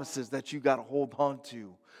promises that you got to hold on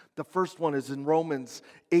to. The first one is in Romans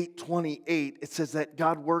 8:28. It says that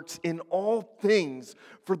God works in all things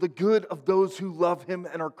for the good of those who love Him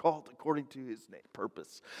and are called according to His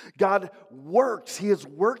purpose. God works. He is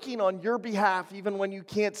working on your behalf even when you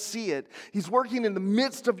can't see it. He's working in the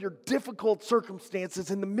midst of your difficult circumstances,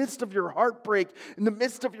 in the midst of your heartbreak, in the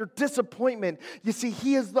midst of your disappointment. You see,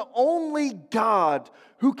 He is the only God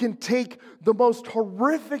who can take the most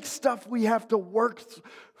horrific stuff we have to work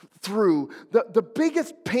through, the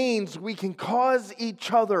biggest pains we can cause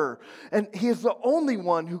each other. And He is the only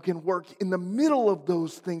one who can work in the middle of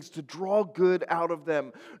those things to draw good out of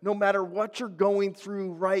them. No matter what you're going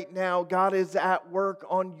through right now, God is at work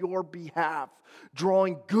on your behalf,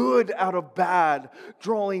 drawing good out of bad,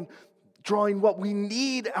 drawing what we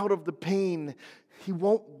need out of the pain. He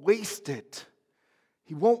won't waste it.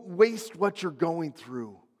 He won't waste what you're going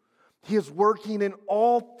through. He is working in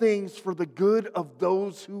all things for the good of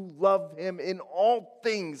those who love Him. In all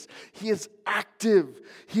things, He is active.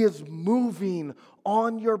 He is moving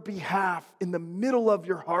on your behalf in the middle of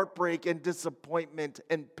your heartbreak and disappointment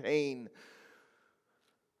and pain.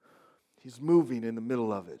 He's moving in the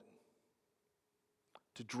middle of it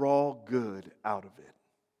to draw good out of it.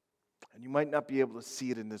 And you might not be able to see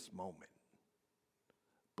it in this moment,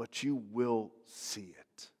 but you will see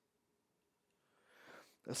it.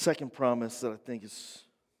 A second promise that I think is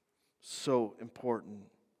so important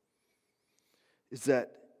is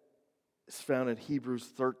that it's found in Hebrews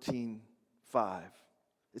 13:5.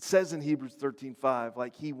 It says in Hebrews 13:5,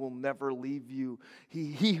 like He will never leave you.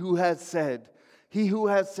 He who has said He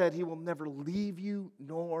will never leave you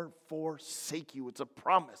nor forsake you. It's a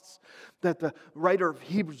promise that the writer of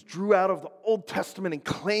Hebrews drew out of the Old Testament and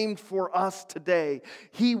claimed for us today.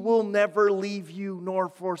 He will never leave you nor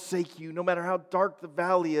forsake you. No matter how dark the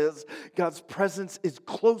valley is, God's presence is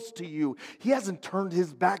close to you. He hasn't turned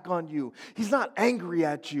His back on you. He's not angry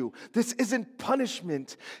at you. This isn't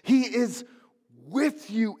punishment. He is with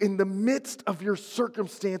you in the midst of your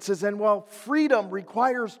circumstances. And while freedom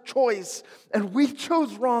requires choice, and we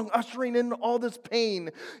chose wrong, ushering in all this pain,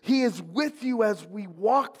 He is with you as we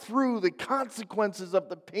walk through the consequences of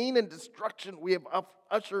the pain and destruction we have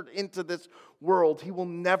ushered into this world. He will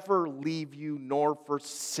never leave you nor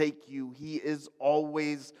forsake you. He is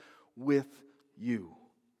always with you.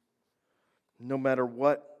 No matter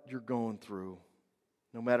what you're going through,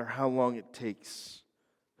 no matter how long it takes,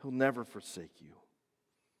 He'll never forsake you.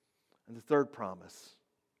 And the third promise,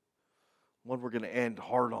 one we're going to end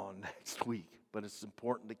hard on next week, but it's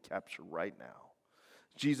important to capture right now.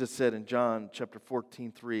 Jesus said in John chapter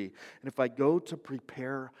 14:3, and if I go to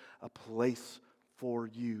prepare a place for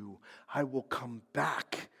you, I will come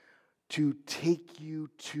back to take you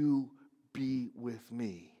to be with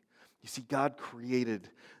me. You see, God created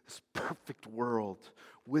this perfect world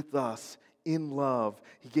with us in love.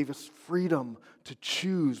 He gave us freedom to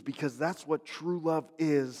choose, because that's what true love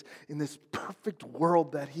is, in this perfect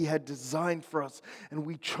world that He had designed for us. And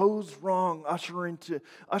we chose wrong, ushering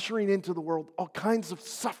into the world all kinds of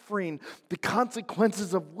suffering, the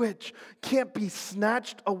consequences of which can't be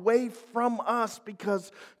snatched away from us,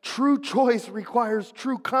 because true choice requires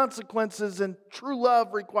true consequences, and true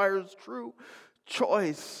love requires true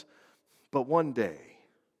choice. But one day,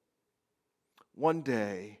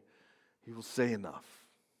 He will say enough.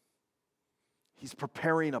 He's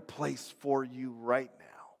preparing a place for you right now.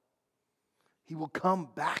 He will come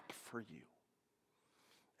back for you.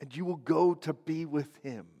 And you will go to be with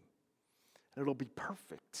Him. And it'll be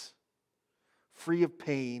perfect. Free of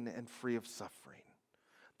pain and free of suffering.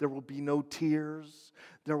 There will be no tears.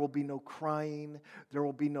 There will be no crying. There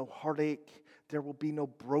will be no heartache. There will be no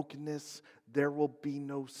brokenness. There will be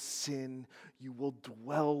no sin. You will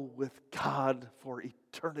dwell with God for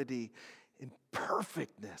eternity in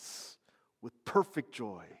perfectness, with perfect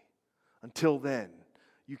joy. Until then,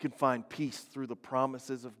 you can find peace through the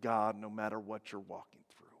promises of God no matter what you're walking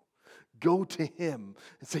through. Go to Him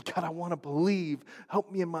and say, God, I want to believe.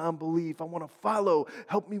 Help me in my unbelief. I want to follow.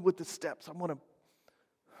 Help me with the steps.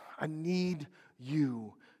 I need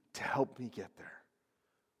you to help me get there.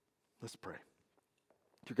 Let's pray.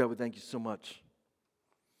 Dear God, we thank you so much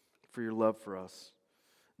for your love for us.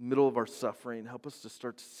 In the middle of our suffering, help us to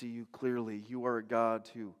start to see you clearly. You are a God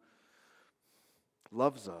who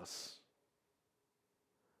loves us.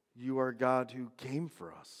 You are a God who came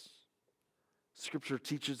for us. Scripture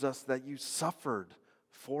teaches us that you suffered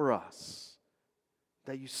for us,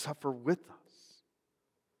 that you suffer with us.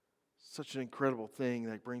 Such an incredible thing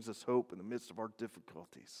that brings us hope in the midst of our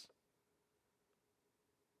difficulties.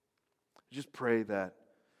 Just pray that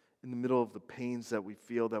in the middle of the pains that we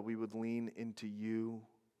feel, that we would lean into you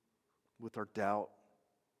with our doubt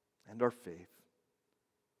and our faith,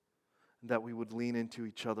 and that we would lean into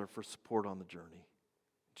each other for support on the journey.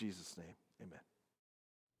 In Jesus' name, amen.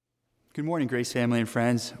 Good morning, Grace family and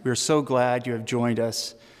friends. We are so glad you have joined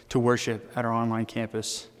us to worship at our online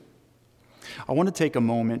campus. I want to take a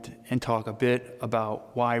moment and talk a bit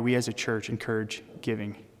about why we as a church encourage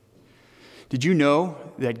giving. Did you know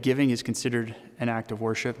that giving is considered an act of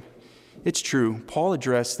worship? It's true. Paul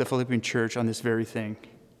addressed the Philippian church on this very thing.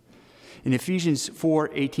 In Ephesians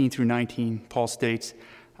 4:18-19, Paul states,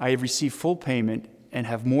 I have received full payment and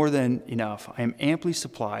have more than enough. I am amply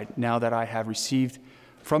supplied now that I have received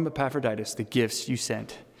from Epaphroditus the gifts you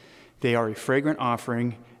sent. They are a fragrant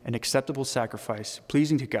offering, an acceptable sacrifice,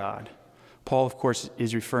 pleasing to God. Paul, of course,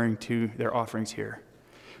 is referring to their offerings here.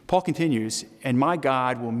 Paul continues, and my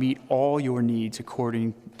God will meet all your needs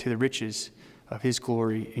according to the riches of His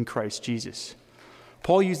glory in Christ Jesus.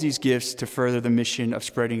 Paul used these gifts to further the mission of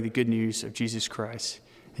spreading the good news of Jesus Christ.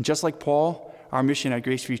 And just like Paul, our mission at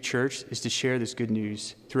Grace Free Church is to share this good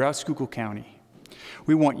news throughout Schuylkill County.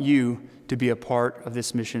 We want you to be a part of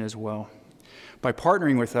this mission as well. By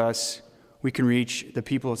partnering with us, we can reach the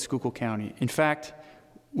people of Schuylkill County. In fact,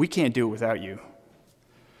 we can't do it without you.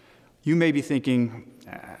 You may be thinking,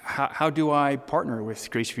 how do I partner with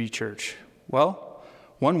Grace Free Church? Well,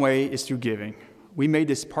 one way is through giving. We made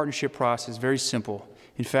this partnership process very simple.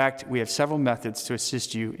 In fact, we have several methods to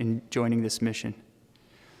assist you in joining this mission.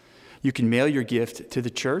 You can mail your gift to the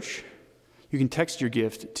church. You can text your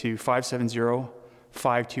gift to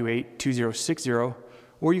 570-528-2060,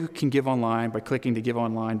 or you can give online by clicking the Give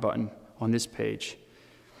Online button on this page.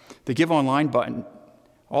 The Give Online button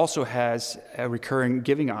also has a recurring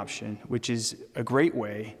giving option, which is a great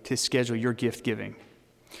way to schedule your gift giving.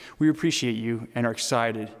 We appreciate you and are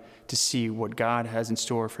excited to see what God has in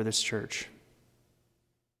store for this church.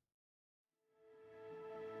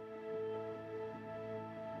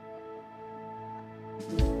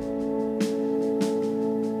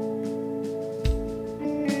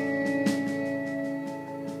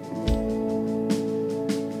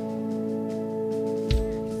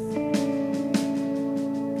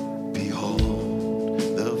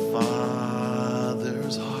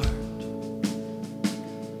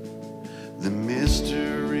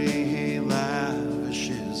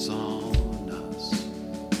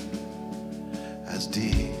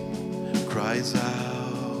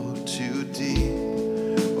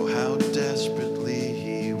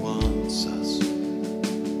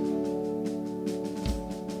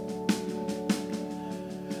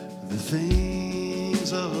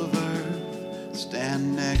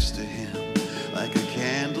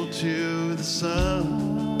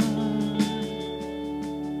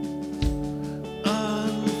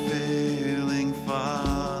 Unfailing.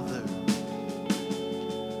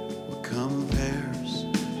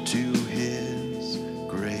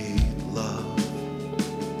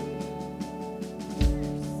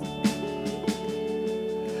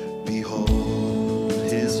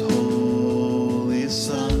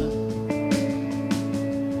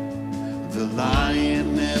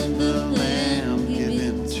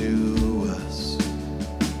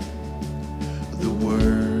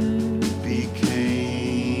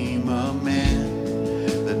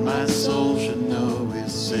 my soul should know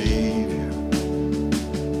his Savior.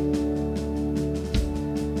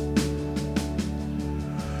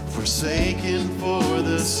 Forsaken for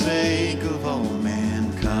the sake of all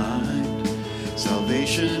mankind,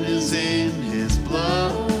 salvation is in his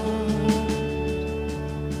blood.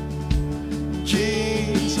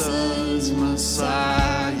 Jesus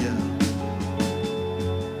Messiah,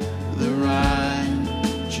 the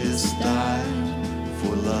righteous died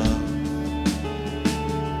for love.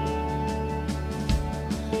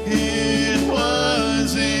 It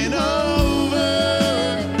wasn't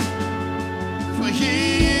over, for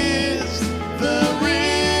he is the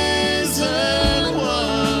risen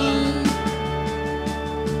one.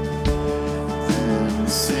 Then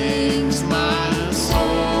sings my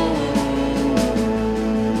soul,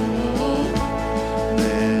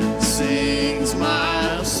 then sings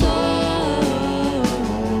my soul,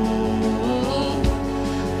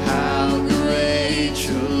 how great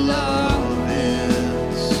your love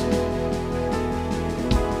is,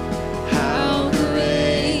 how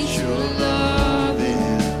great your love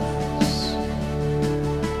is.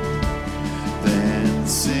 Then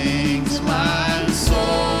sings my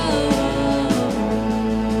soul,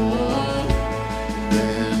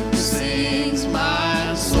 then sings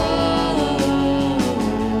my soul,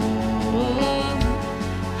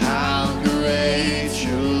 how great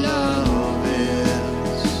your love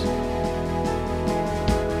is,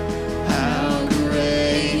 how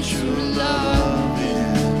great your love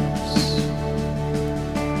is.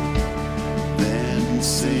 Then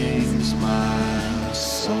sings my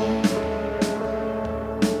soul.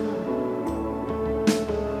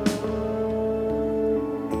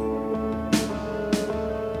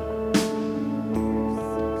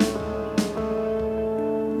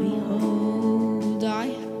 Behold, I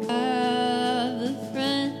have a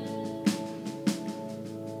friend,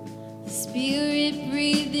 the Spirit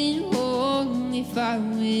breathing holy fire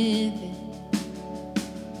within,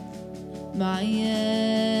 my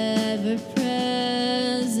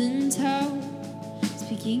ever-present help,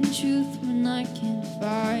 speaking truth when I can't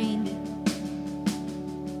find it.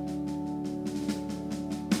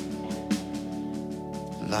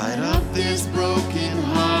 Light up this broken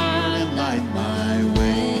heart and light my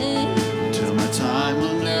way till my time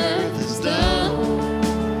on earth is done.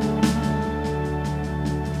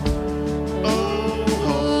 Oh,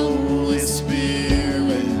 Holy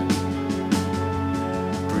Spirit,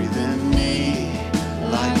 breathe in me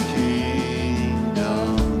like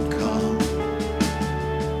kingdom come.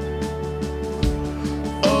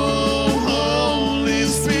 Oh, Holy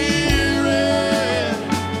Spirit,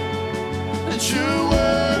 let your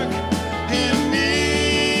work in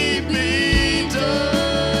me be done.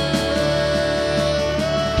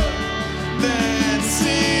 Then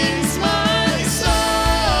sings my soul,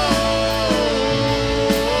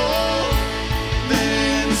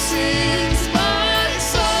 then sings my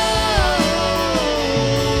soul,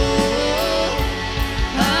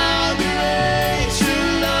 how great your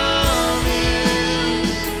love is,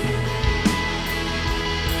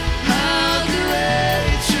 how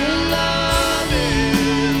great your love is.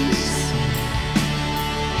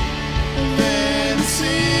 Then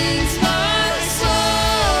sings my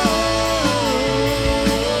soul,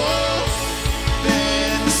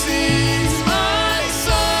 then sings my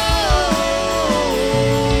soul,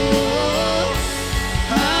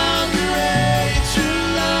 how great your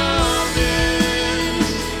love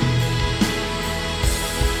is,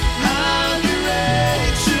 how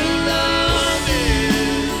great your love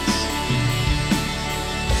is.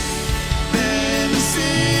 Then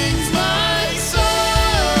sings my soul,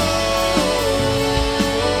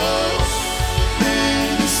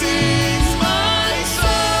 then sings my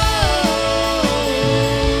soul,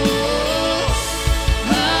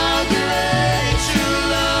 how great your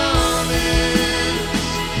love is,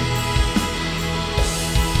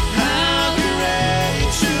 how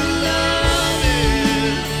great your love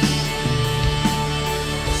is.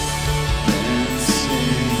 Then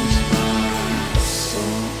sings my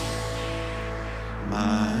soul.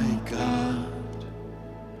 My God,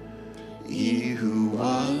 He who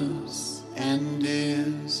was and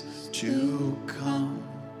is to come,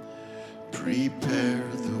 prepare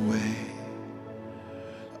the way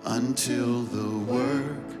until the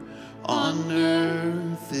work on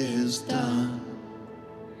earth is done.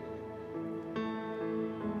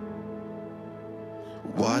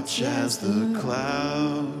 Watch as the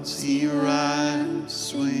clouds He rides,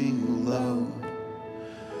 swing low.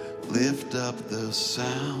 Lift up the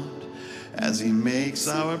sound as He makes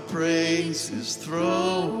our praise His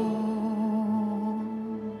throne.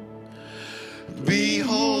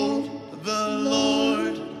 Behold the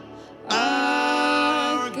Lord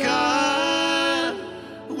our God.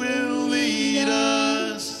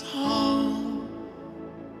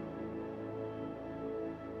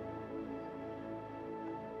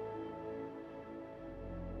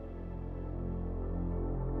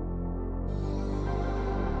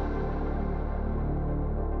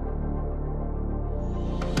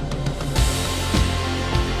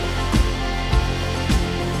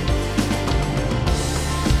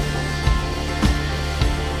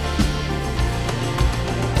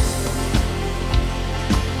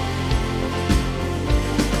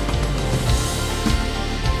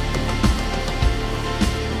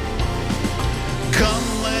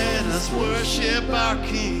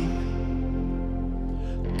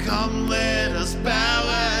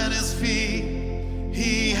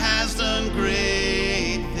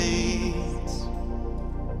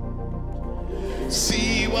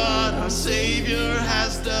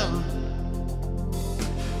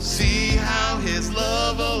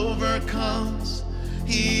 comes.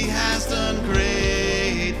 He has done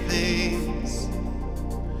great things.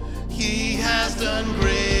 He has done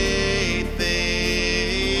great things.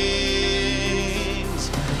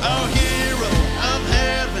 Oh, hero of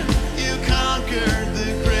heaven, you conquered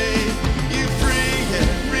the grave. You free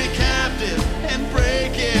every captive and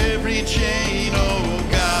break every chain. Oh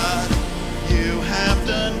God, you have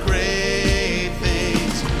done great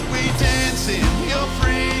things. We dance in your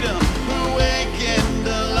freedom, awakened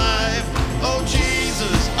alive. Oh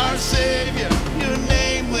Jesus, our Savior, your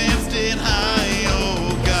name lifted high.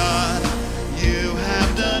 Oh God, you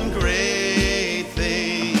have done great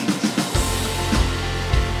things.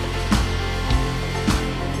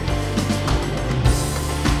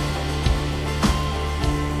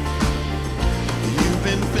 You've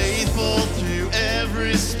been faithful through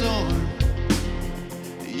every storm.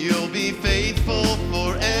 You'll be faithful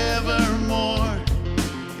forevermore.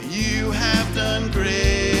 You have done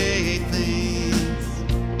great things.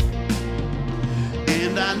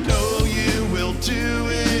 And I know you will do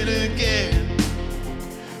it again.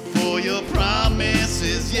 For your promise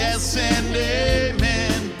is yes and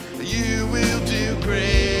amen. You will do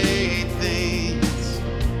great things.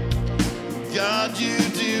 God, you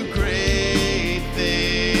do great things.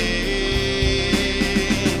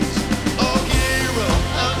 Oh, hero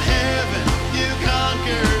of heaven, you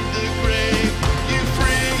conquered the grave. You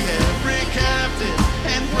free every captive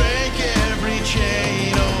and break every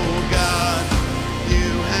chain. Oh God, you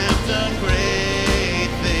have done great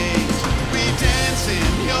things. We dance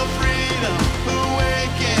in your freedom,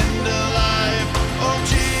 awakened alive. Oh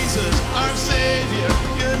Jesus, our Savior,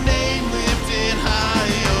 your name lifted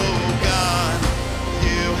high. Oh God,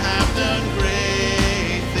 you have done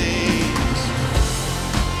great things.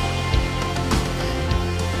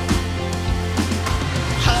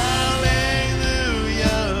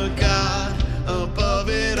 Hallelujah, God, above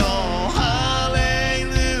it all.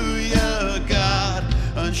 Hallelujah, God,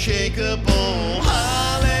 unshakable.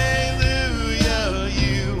 Hallelujah,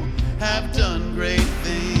 you have done great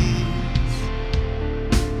things.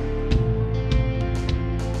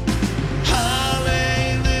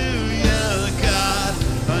 Hallelujah, God,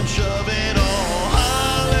 unshove it all.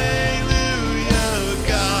 Hallelujah,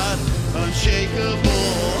 God, unshakable.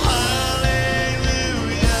 Hallelujah,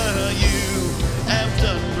 you have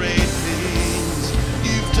done great things.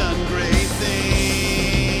 You've done great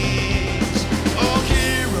things. Oh,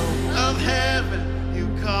 hero of heaven, you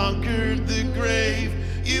conquered the grave.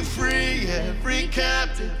 You free every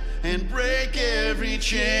captive and break every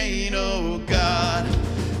chain. Oh God,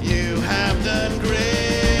 you have done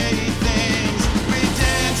great things. We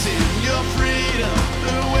dance in your freedom,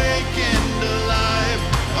 awakened alive.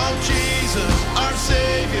 Oh Jesus, our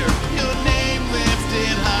Savior, your name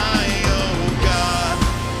lifted high. Oh God,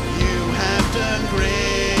 you have done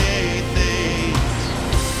great things.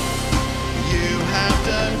 You have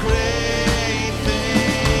done great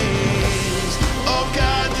things. Oh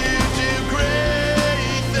God, you do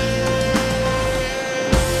great things.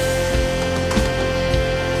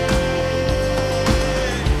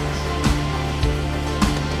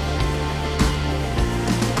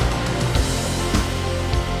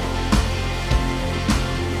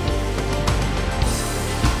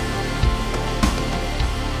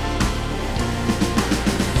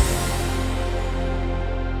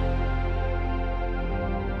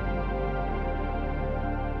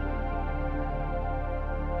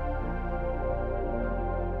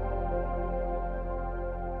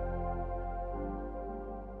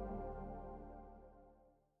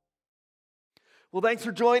 Well, thanks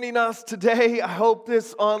for joining us today. I hope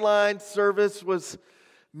this online service was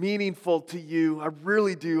meaningful to you. I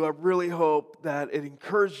really do. I really hope that it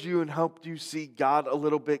encouraged you and helped you see God a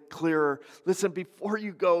little bit clearer. Listen, before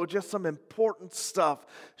you go, just some important stuff.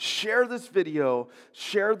 Share this video,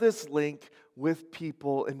 share this link with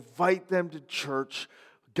people, invite them to church.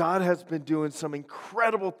 God has been doing some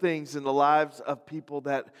incredible things in the lives of people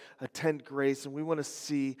that attend Grace, and we want to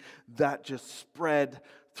see that just spread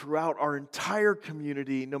throughout our entire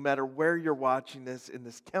community, no matter where you're watching this, in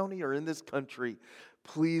this county or in this country.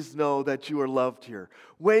 Please know that you are loved here.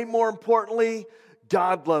 Way more importantly,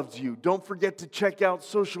 God loves you. Don't forget to check out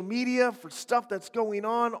social media for stuff that's going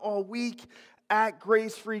on all week at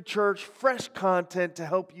Grace Free Church. Fresh content to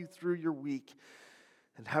help you through your week.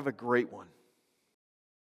 And have a great one.